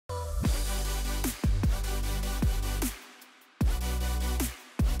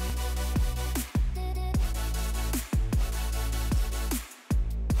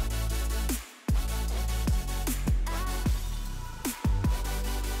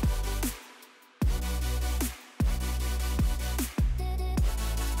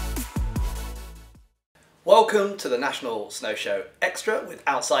Welcome to the National Snow Show Extra with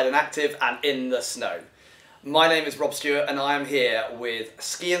Outside and Active and In the Snow. My name is Rob Stewart and I am here with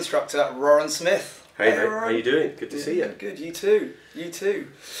ski instructor Roran Smith. Hey mate, how you doing? Good to see you. Good, you too. You too.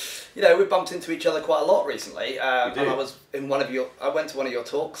 You know, we've bumped into each other quite a lot recently. And I went to one of your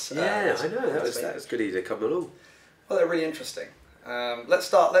talks. Yeah, I know. That was good of you to come along. Well, they're really interesting. Let's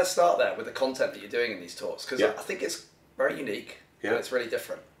start there with the content that you're doing in these talks, because I think it's very unique and it's really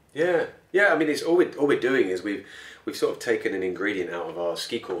different. Yeah. I mean, it's all we're doing is we've sort of taken an ingredient out of our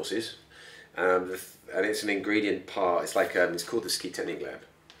ski courses, and it's an ingredient part. It's like it's called the Ski Technique Lab.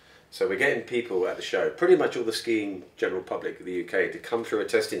 So we're getting people at the show, pretty much all the skiing general public of the UK, to come through a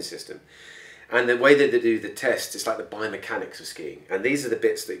testing system. And the way that they do the test, it's like the biomechanics of skiing. And these are the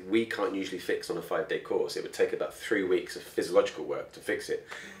bits that we can't usually fix on a 5-day course. It would take about 3 weeks of physiological work to fix it.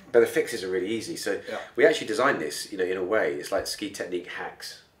 But the fixes are really easy. So we actually designed this, in a way, it's like ski technique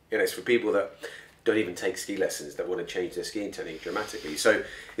hacks. It's for people that don't even take ski lessons, that want to change their skiing technique dramatically. So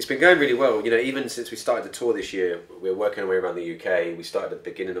it's been going really well. Even since we started the tour this year, we're working our way around the UK. We started at the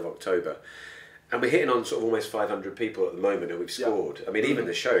beginning of October. And we're hitting on sort of almost 500 people at the moment, and we've scored. I mean, even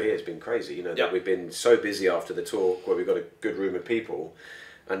the show here has been crazy. That we've been so busy after the talk where we've got a good room of people,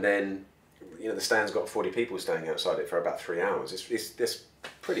 and then the stand's got 40 people standing outside it for about 3 hours. It's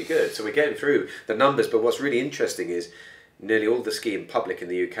pretty good. So we're getting through the numbers. But what's really interesting is nearly all the skiing public in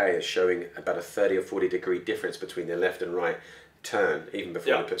the UK is showing about a 30 or 40 degree difference between their left and right turn, even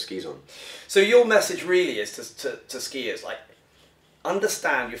before they put skis on. So your message really is to skiers, like,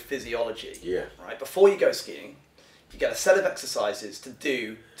 understand your physiology. Right. Before you go skiing, you get a set of exercises to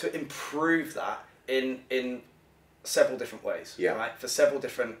do to improve that in several different ways. Right. For several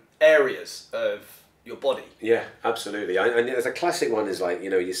different areas of your body. Yeah, absolutely. And there's a classic one is like,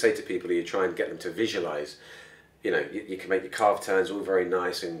 you say to people, you try and get them to visualize. You can make your carve turns all very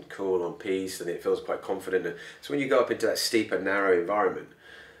nice and cool on piste, and it feels quite confident. And so when you go up into that steep and narrow environment,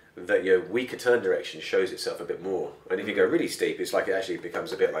 that your weaker turn direction shows itself a bit more. And if you go really steep, it's like it actually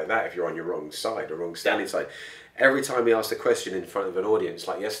becomes a bit like that if you're on your wrong side or wrong standing side. Every time we asked a question in front of an audience,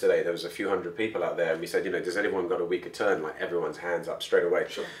 like yesterday, there was a few hundred people out there, and we said, does anyone got a weaker turn? Like, everyone's hands up straight away.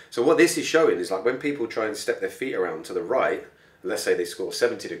 Sure. So what this is showing is, like, when people try and step their feet around to the right, let's say they score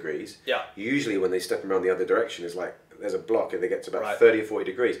 70 degrees, usually when they step around the other direction, is like there's a block and they get to about 30 or 40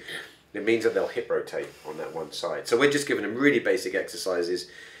 degrees. It means that they'll hip rotate on that one side. So we're just giving them really basic exercises.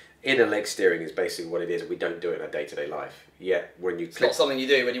 Inner leg steering is basically what it is. We don't do it in our day-to-day life. It's not something you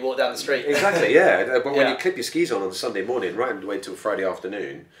do when you walk down the street. Exactly, But when you clip your skis on Sunday morning, right the way till Friday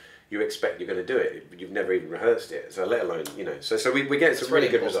afternoon, you expect you're going to do it. You've never even rehearsed it, so let alone, So we get some really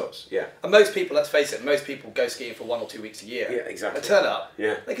good results. And most people, let's face it, most people go skiing for 1 or 2 weeks a year. Yeah, exactly. They turn up,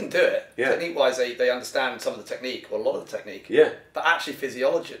 they can do it. Technique-wise, they understand some of the technique, or a lot of the technique. But actually,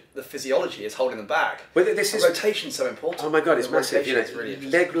 the physiology is holding them back. Well, rotation's so important. Oh my God, it's massive. Really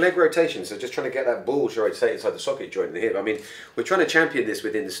leg rotation, so just trying to get that ball to rotate inside the socket joint in the hip. I mean, we're trying to champion this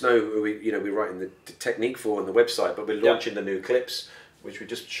within the snow. We're writing the technique for on the website, but we're launching the new clips, which we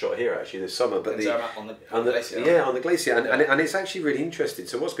just shot here actually this summer, but on the glacier. On the glacier, and it's actually really interesting.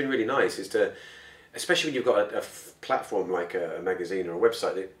 So what's been really nice is to, especially when you've got a platform like a magazine or a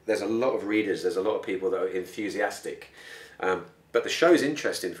website, there's a lot of readers, there's a lot of people that are enthusiastic. But the show's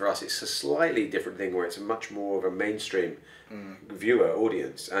interesting for us. It's a slightly different thing where it's much more of a mainstream viewer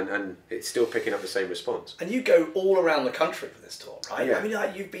audience, and it's still picking up the same response. And you go all around the country for this tour, right? I mean,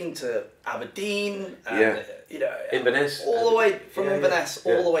 like, you've been to Aberdeen, and, Inverness, all the way from Inverness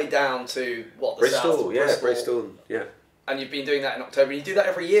all the way down to Bristol, Bristol, And you've been doing that in October. You do that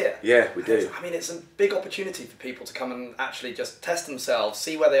every year. Yeah, we do. I mean, it's a big opportunity for people to come and actually just test themselves,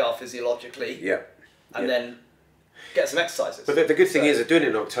 see where they are physiologically, and then get some exercises. But the good thing is that doing it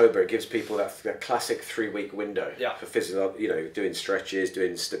in October, it gives people that classic 3-week window for physical, doing stretches,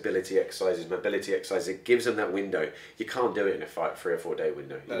 doing stability exercises, mobility exercises. It gives them that window. You can't do it in a 3 or 4 day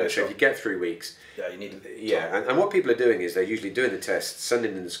window. So if you get 3 weeks, you need. And what people are doing is they're usually doing the tests,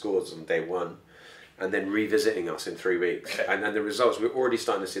 sending in the scores on day 1, and then revisiting us in 3 weeks. And the results, we're already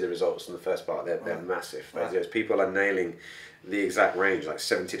starting to see the results in the first part. They're massive. Right. People are nailing the exact range, like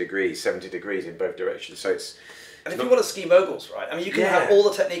 70 degrees in both directions. So it's. And if you want to ski moguls, right? I mean, you can have all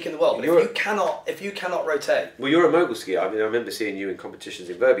the technique in the world, but if you cannot rotate. Well, you're a mogul skier. I mean, I remember seeing you in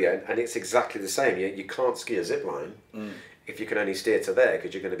competitions in Verbier, and it's exactly the same. You can't ski a zip line if you can only steer to there,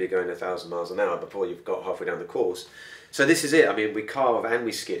 because you're going to be going 1,000 miles an hour before you've got halfway down the course. So this is it. I mean, we carve and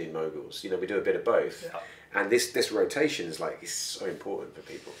we skid in moguls. We do a bit of both. And this rotation is so important for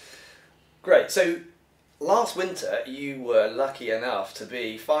people. Great. So last winter, you were lucky enough to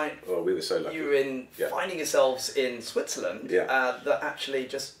be we were so lucky. You were finding yourselves in Switzerland that actually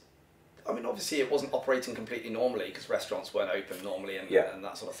just I mean, obviously it wasn't operating completely normally because restaurants weren't open normally and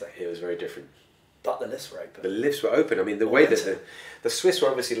that sort of thing. It was very different. But the lifts were open. The lifts were open. I mean, the way that the Swiss were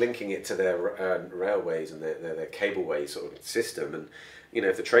obviously linking it to their railways and their cableway sort of system, and you know,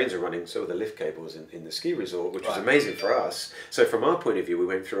 if the trains are running, so are the lift cables in the ski resort, which was amazing for us. So from our point of view, we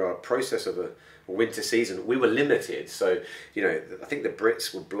went through our process of a winter season. We were limited, so you know, I think the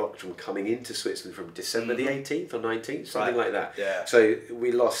Brits were blocked from coming into Switzerland from December the 18th or 19th, something like that. Yeah. So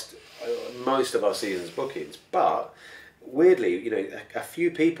we lost most of our season's bookings, but weirdly, you know, a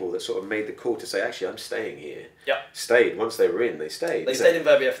few people that sort of made the call to say, actually, I'm staying here. Yep. Stayed. Once they were in, they stayed. They stayed in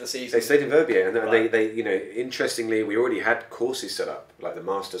Verbier for the season. They stayed in Verbier, and they, you know, interestingly, we already had courses set up, like the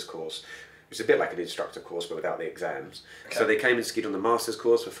Masters course. It was a bit like an instructor course, but without the exams. Okay. So they came and skied on the Masters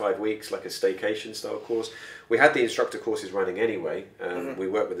course for 5 weeks, like a staycation style course. We had the instructor courses running anyway. We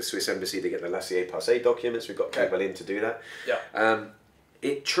worked with the Swiss Embassy to get the laissez-passer documents. We got people in to do that. Yeah.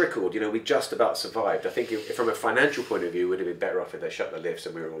 It trickled, you know, we just about survived. I think from a financial point of view, it would have been better off if they shut the lifts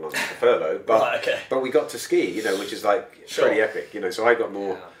and we were all on the furlough. But, but we got to ski, you know, which is like pretty epic, you know. So I got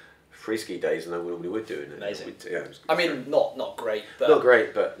more free ski days than I normally would do. Amazing. Yeah, I mean, not great. But not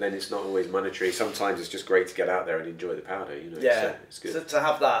great, but then it's not always monetary. Sometimes it's just great to get out there and enjoy the powder, you know. Yeah, so it's good. To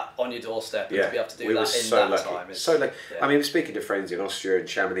have that on your doorstep and to be able to do that in that time. So lucky. I mean, we're speaking to friends in Austria and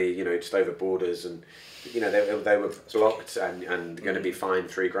Chamonix, you know, just over borders, and you know, they were blocked and going to be fined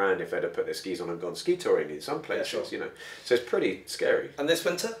 $3,000 if they'd have put their skis on and gone ski touring in some places, you know. So it's pretty scary. And this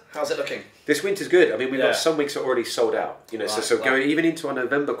winter, how's it looking? This winter's good. I mean, we've got some weeks that are already sold out, you know, so going even into our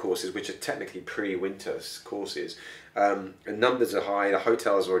November courses, which are technically pre-winter courses, and numbers are high, the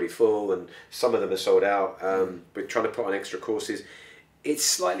hotel's already full, and some of them are sold out. We're trying to put on extra courses. It's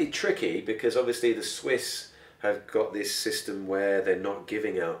slightly tricky because obviously the Swiss have got this system where they're not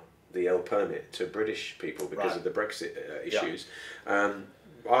giving out the L permit to British people because of the Brexit issues.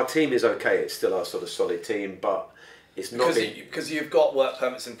 Our team is okay, it's still our sort of solid team, but it's not because you've got work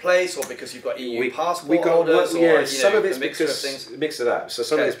permits in place, or because you've got EU passport holders, or some of it's because of a mix of that. So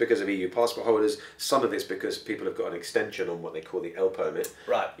some of it's because of EU passport holders, some of it's because people have got an extension on what they call the L permit,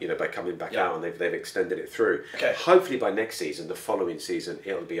 you know, by coming back out, and they've extended it through. Hopefully by next season, the following season,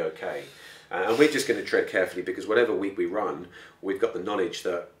 it'll be okay. And we're just going to tread carefully because whatever week we run, we've got the knowledge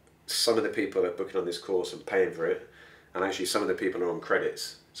that some of the people are booking on this course and paying for it, and actually some of the people are on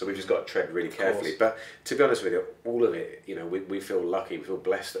credits. So we've just got to tread really carefully. But to be honest with you, all of it, you know, we feel lucky, we feel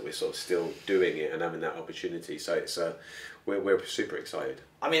blessed that we're sort of still doing it and having that opportunity. So it's we're super excited.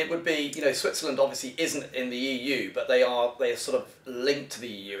 I mean, it would be, you know, Switzerland obviously isn't in the EU, but they are sort of linked to the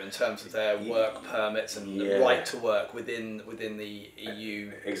EU in terms of their work permits and the right to work within the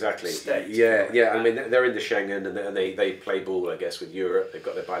EU. Exactly. State. Yeah. I mean, they're in the Schengen and they play ball, I guess, with Europe. They've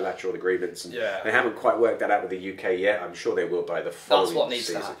got their bilateral agreements, and they haven't quite worked that out with the UK yet. I'm sure they will by the following season. That's what needs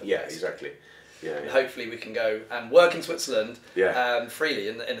to happen. Yeah, exactly. Yeah, and hopefully we can go and work in Switzerland freely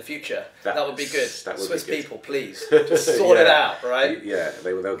in the future. That would be good. Swiss people, please, just sort it out, right? Yeah,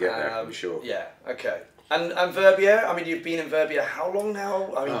 they'll get there, I'm sure. Yeah, okay. And Verbier, I mean, you've been in Verbier how long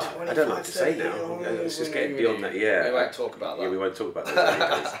now? I mean, 25 I don't know what to say now. It's just getting beyond that, We won't talk about that. Yeah, we won't talk about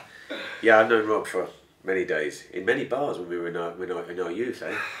that. Yeah, I've known Rob for many days, in many bars when we were in our youth,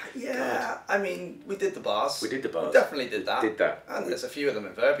 eh? Yeah, I mean, we did the bars. We did the bars. We definitely did that. And there's a few of them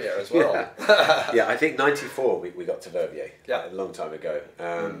in Verbier as well. Yeah, I think 94 we got to Verbier, a long time ago.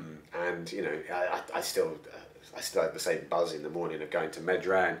 And, you know, I still have the same buzz in the morning of going to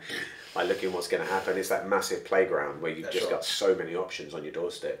Medran. I look in what's going to happen. It's that massive playground where you've just got so many options on your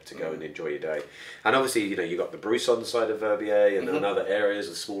doorstep to go and enjoy your day. And obviously, you know, you've got the Brousson side of Verbier and other areas,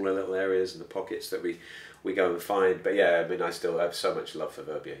 the smaller little areas and the pockets that we go and find. But yeah, I mean, I still have so much love for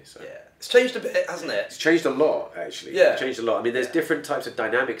Verbier. So. Yeah, it's changed a bit, hasn't it? It's changed a lot, actually. Yeah, it's changed a lot. I mean, there's different types of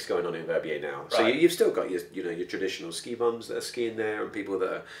dynamics going on in Verbier now. So you've still got your traditional ski bums that are skiing there, and people that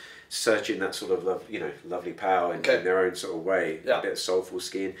are searching that sort of lovely power in their own sort of way, a bit of soulful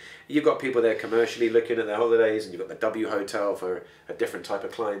skiing. You've got people there commercially looking at their holidays, and you've got the W Hotel for a different type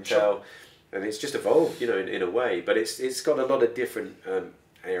of clientele, and it's just evolved, you know, in a way. But it's got a lot of different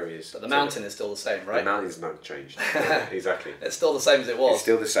areas. But the mountain is still the same, right? The mountain's not changed. Exactly. It's still the same as it was. It's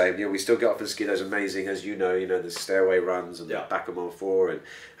still the same. Yeah, we still get off and ski those amazing, as you know, the stairway runs and the Backemont 4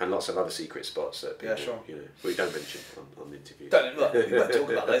 and lots of other secret spots that people, you know, we don't mention on the interviews. Look, we won't talk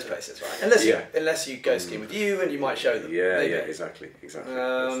about those places, right? Unless you go skiing with you and you might show them. Yeah, exactly.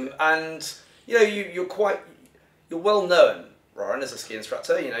 And you know, you're well known, Roran, as a ski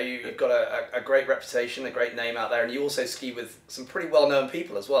instructor. You know, you've got a great reputation, a great name out there, and you also ski with some pretty well-known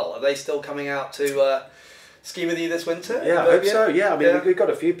people as well. Are they still coming out to ski with you this winter? Yeah, I hope so. Yeah, I mean, we've got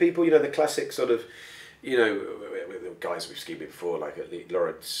a few people. You know, the classic sort of, you know, guys we've skied with before, like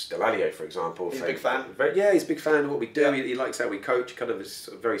Lawrence Delalio, for example. He's a big fan. Yeah, he's a big fan of what we do. Yeah. He likes how we coach. Kind of is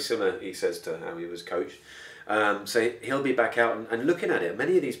very similar, he says, to how he was coached. So he'll be back out and looking at it.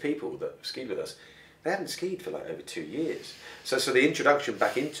 Many of these people that skied with us, they hadn't skied for like over 2 years. So the introduction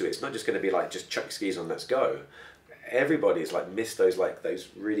back into it's not just going to be like just chuck skis on, let's go. Everybody's like missed those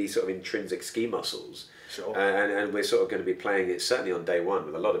really sort of intrinsic ski muscles. Sure. And we're sort of going to be playing it certainly on day one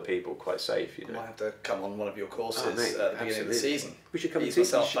with a lot of people, quite safe. You know, I might have to come on one of your courses mate, at the beginning of the season. We should come and ease teach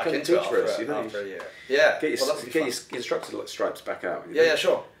myself back into it for us. You know, after a year. Yeah. Get your, well, that would be get fun. your instructor stripes back out. You know? Yeah,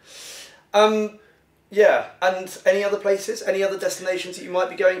 sure. Yeah, and any other places, any other destinations that you might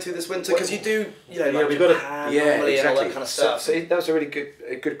be going to this winter? Because you do, like we've Japan normally and all that kind of stuff. So that was a really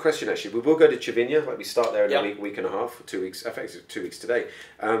good question actually. We will go to Cervinia, like we start there in a week and a half, 2 weeks. I think it's 2 weeks today.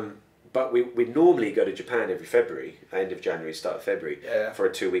 But we normally go to Japan every February, end of January, start of February, for a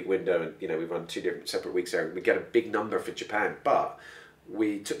 2-week window, and we run 2 different separate weeks there. We get a big number for Japan, but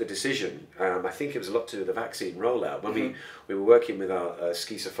we took the decision. I think it was a lot to do with the vaccine rollout. When we were working with our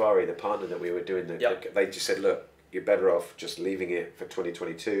Ski Safari, the partner that we were doing, they just said, look, you're better off just leaving it for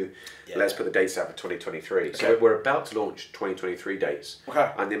 2022. Let's put the dates out for 2023. Okay. So we're about to launch 2023 dates,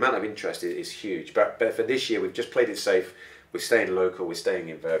 and the amount of interest is huge. But for this year, we've just played it safe. We're staying local, we're staying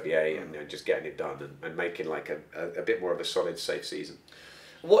in Verbier, and just getting it done and making like a bit more of a solid, safe season.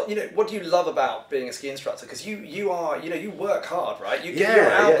 What do you love about being a ski instructor? Because you work hard, right? You're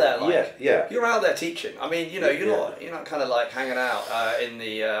out there you're out there teaching. I mean, you're not kind of like hanging out in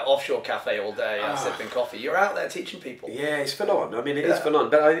the offshore cafe all day and sipping coffee. You're out there teaching people. Yeah, it's full on. I mean, it is full on,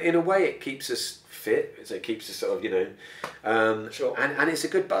 but in a way, it keeps us fit. So it keeps us sort of sure. And it's a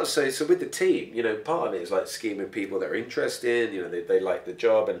good buzz. So with the team, part of it is like skiing with people that are interested. They like the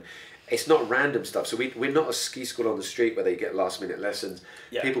job and. It's not random stuff. So we're not a ski school on the street where they get last minute lessons.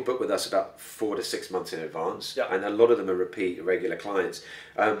 Yeah. People book with us about 4 to 6 months in advance, and a lot of them are repeat regular clients.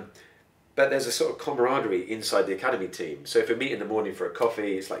 But there's a sort of camaraderie inside the academy team. So if we meet in the morning for a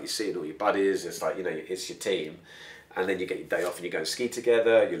coffee, it's like you're seeing all your buddies. It's like it's your team, and then you get your day off and you go and ski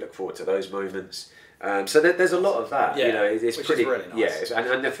together. You look forward to those moments. So there's a lot of that. Yeah, it's which pretty is really nice. Yeah,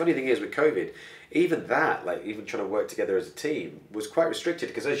 and the funny thing is with COVID. Even that, even trying to work together as a team, was quite restricted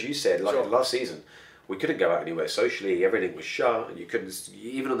because, as you said, last season, we couldn't go out anywhere socially. Everything was shut, and you couldn't.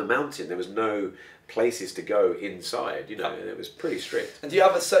 Even on the mountain, there was no places to go inside. And it was pretty strict. And do you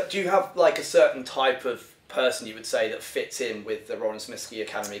have a certain type of person you would say that fits in with the Roland Smith Ski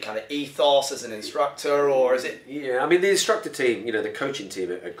Academy kind of ethos as an instructor, or is it? Yeah, I mean the instructor team, the coaching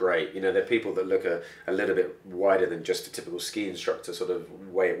team are great. They're people that look a little bit wider than just a typical ski instructor sort of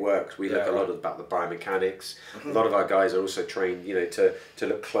way it works. We look a lot about the biomechanics. A lot of our guys are also trained, to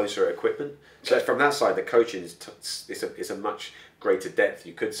look closer at equipment. So from that side, the coaching is a much greater depth,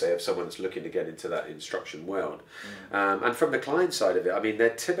 you could say, of someone that's looking to get into that instruction world. And from the client side of it, I mean, they're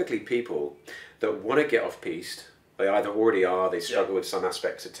typically people that want to get off piste. They either already are, they struggle with some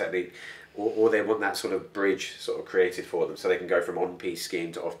aspects of technique, or they want that sort of bridge sort of created for them so they can go from on-piste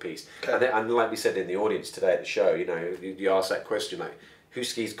skiing to off-piste. Okay. And like we said in the audience today at the show, you ask that question, like, who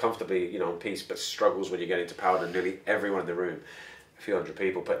skis comfortably, on piste but struggles when you get into powder? And nearly everyone in the room, a few hundred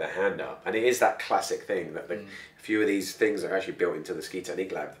people, put their hand up. And it is that classic thing that a few of these things that are actually built into the Ski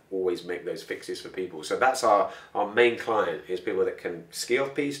Technique Lab always make those fixes for people. So that's our main client, is people that can ski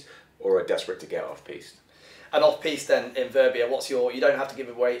off-piste or are desperate to get off-piste. And off-piste then, in Verbier, you don't have to give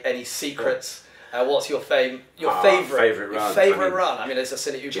away any secrets. What's your favourite run? I mean, it's a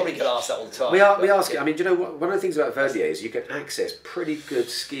silly. You probably get asked that all the time. We ask. I mean, do you know what? One of the things about Verbier is you can access pretty good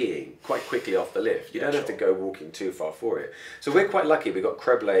skiing quite quickly off the lift. You don't have to go walking too far for it. So we're quite lucky. We've got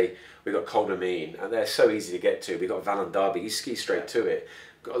Creblay, we've got Col de Mine, and they're so easy to get to. We've got Valent d'Arby. You ski straight to it.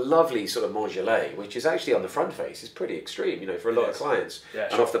 Got a lovely sort of Montgelée, which is actually on the front face. It's pretty extreme, for a lot of clients. Yeah,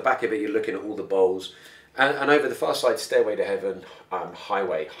 and off the back of it, you're looking at all the bowls. And over the far side, Stairway to Heaven,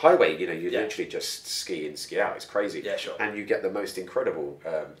 Highway. Highway, you literally just ski in, ski out. It's crazy. Yeah, sure. And you get the most incredible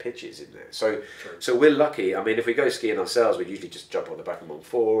pitches in there. So we're lucky. I mean, if we go skiing ourselves, we usually just jump on the back of Mont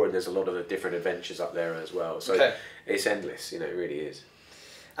 4, and there's a lot of different adventures up there as well. So it's endless, it really is.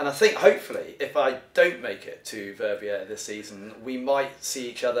 And I think, hopefully, if I don't make it to Verbier this season, we might see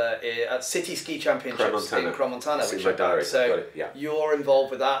each other at City Ski Championships in Crans-Montana. It's in my diary. So you're involved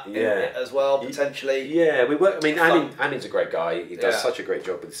with that as well, potentially. Yeah, we work. I mean, Annin's a great guy. He does such a great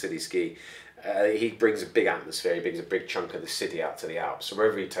job with City Ski. He brings a big atmosphere. He brings a big chunk of the city out to the Alps. So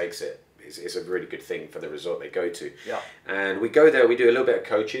wherever he takes it, it's a really good thing for the resort they go to. Yeah. And we go there. We do a little bit of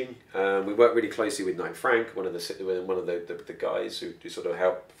coaching. We work really closely with Knight Frank, one of the guys who sort of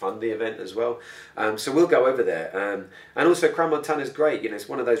help fund the event as well. So we'll go over there. And also Crans-Montana is great. It's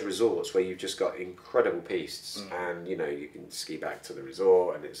one of those resorts where you've just got incredible pistes, and you can ski back to the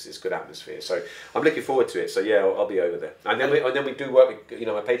resort, and it's good atmosphere. So I'm looking forward to it. So yeah, I'll be over there. And then we do work with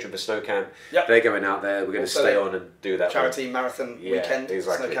my patron for Snow Camp. Yep. They're going out there. We're going to stay on and do that charity marathon weekend.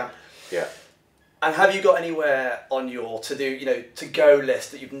 Exactly. Snow Camp. Yeah. And have you got anywhere on your to-go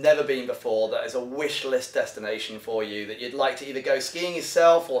list that you've never been before that is a wish list destination for you that you'd like to either go skiing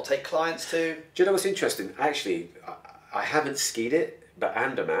yourself or take clients to? Do you know what's interesting? Actually, I haven't skied it, but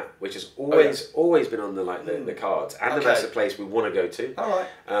Andermatt, which has always been on the cards. Andermatt's a place we want to go to. All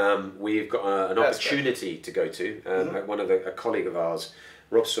right. We've got an opportunity to go to. A colleague of ours,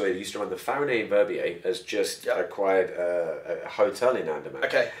 Rob Sawyer, used to run the Faraday in Verbier, has just acquired a hotel in Andermatt.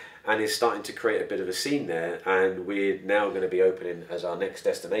 Okay. And is starting to create a bit of a scene there, and we're now going to be opening as our next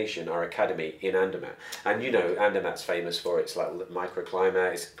destination our academy in Andermatt. And Andermatt's famous for its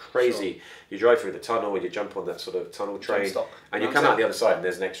microclimate. It's crazy. Sure. You drive through the tunnel, you jump on that sort of tunnel train, and you come out the other side, and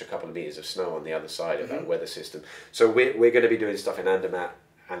there's an extra couple of meters of snow on the other side of that weather system. So we're going to be doing stuff in Andermatt,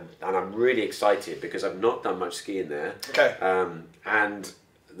 and I'm really excited because I've not done much skiing there. Okay. And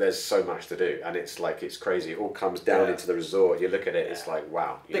there's so much to do, and it's crazy. It all comes down into the resort. You look at it, it's like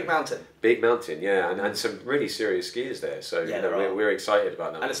wow. Big mountain, yeah, and some really serious skiers there. So we're excited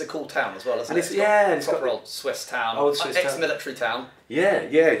about that. And it's a cool town as well, isn't it? It's got old Swiss town, ex-military town. Yeah,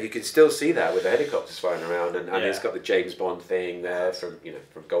 you can still see that with the helicopters flying around, and it's got the James Bond thing there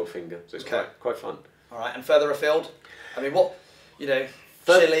from Goldfinger. So it's quite fun. All right, and further afield, I mean,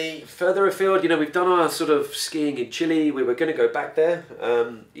 Chile. Further afield, we've done our sort of skiing in Chile. We were going to go back there.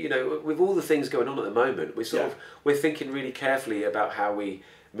 With all the things going on at the moment, we're thinking really carefully about how we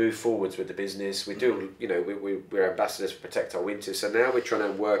move forwards with the business. We do, we're ambassadors for Protect Our Winter. So now we're trying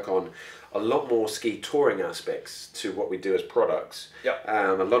to work on a lot more ski touring aspects to what we do as products. Yep.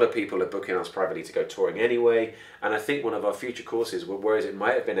 A lot of people are booking us privately to go touring anyway. And I think one of our future courses, whereas it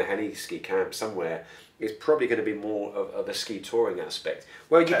might have been a heli ski camp somewhere, is probably going to be more of a ski touring aspect,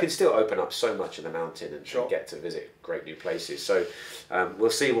 where you can still open up so much of the mountain and get to visit great new places. So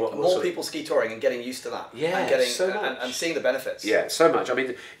we'll see what more people ski touring and getting used to that. Yeah, and getting so much. And seeing the benefits. Yeah, so much. I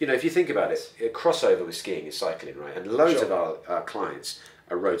mean, if you think about it, a crossover with skiing is cycling, right? And loads of our clients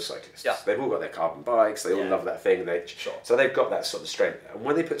are road cyclists. Yeah. They've all got their carbon bikes. They all love that thing. So they've got that sort of strength. And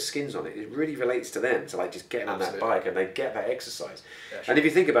when they put skins on it, it really relates to them to just getting on that bike, and they get that exercise. Yeah, and if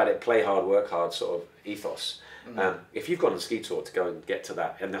you think about it, play hard, work hard sort of ethos. If you've gone on a ski tour to go and get to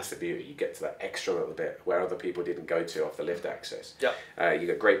that, and that's the beauty, you get to that extra little bit where other people didn't go to off the lift access. Yeah. You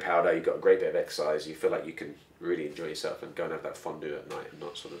got great powder, you got a great bit of exercise, you feel like you can really enjoy yourself and go and have that fondue at night and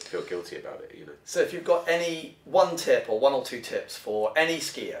not sort of feel guilty about it, So if you've got one tip or one or two tips for any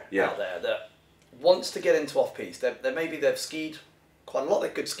skier out there that wants to get into off-piste, maybe they've skied quite a lot,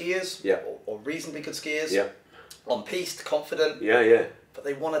 they're good skiers or reasonably good skiers, on piste, confident. But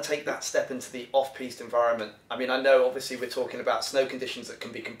they want to take that step into the off-piste environment. I mean, I know obviously we're talking about snow conditions that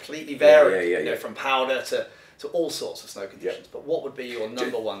can be completely varied, from powder to all sorts of snow conditions. But what would be your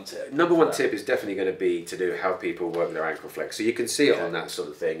number one tip? Number one tip is definitely going to be to do how people work their ankle flex. So you can see it on that sort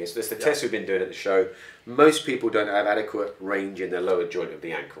of thing. It's the test we've been doing at the show. Most people don't have adequate range in their lower joint of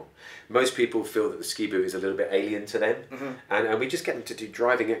the ankle. Most people feel that the ski boot is a little bit alien to them. And we just get them to do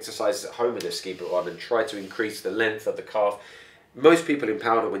driving exercises at home with their ski boot on and try to increase the length of the calf. Most people in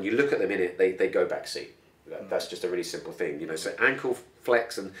powder, when you look at them in it, they go back seat. That's just a really simple thing, So ankle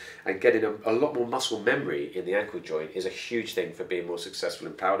flex and getting a lot more muscle memory in the ankle joint is a huge thing for being more successful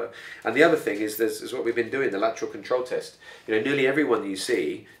in powder. And the other thing is what we've been doing, the lateral control test. Nearly everyone you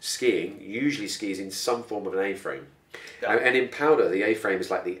see skiing usually skis in some form of an A-frame. Yeah. And in powder, the A-frame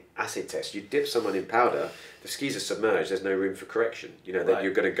is like the acid test. You dip someone in powder, the skis are submerged, there's no room for correction. That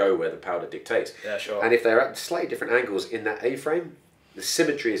you're going to go where the powder dictates. Yeah, sure. And if they're at slightly different angles in that A-frame, the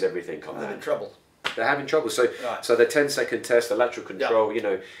symmetry is everything on that. They're in trouble. They're having trouble. So the 10-second test, the lateral control,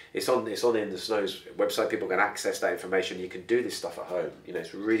 it's on In the Snow's website. People can access that information. You can do this stuff at home.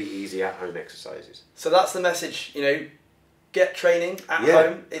 It's really easy at-home exercises. So that's the message, get training at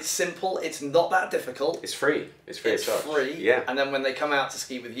home. It's simple. It's not that difficult. It's free. It's free of charge. Free. Yeah. And then when they come out to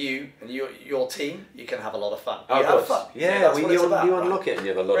ski with you and your team, you can have a lot of fun. Oh, have fun. Yeah, you unlock it and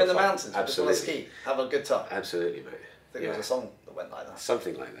you have a lot of fun. We're in the mountains. Absolutely. Just want to ski. Have a good time. Absolutely, mate. I think there was a song that went like that.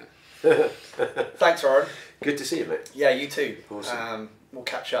 Something like that. Thanks, Warren. Good to see you, mate. Yeah, you too. Awesome. We'll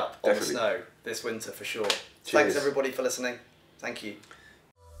catch up on the snow this winter for sure. Cheers. Thanks everybody for listening. Thank you.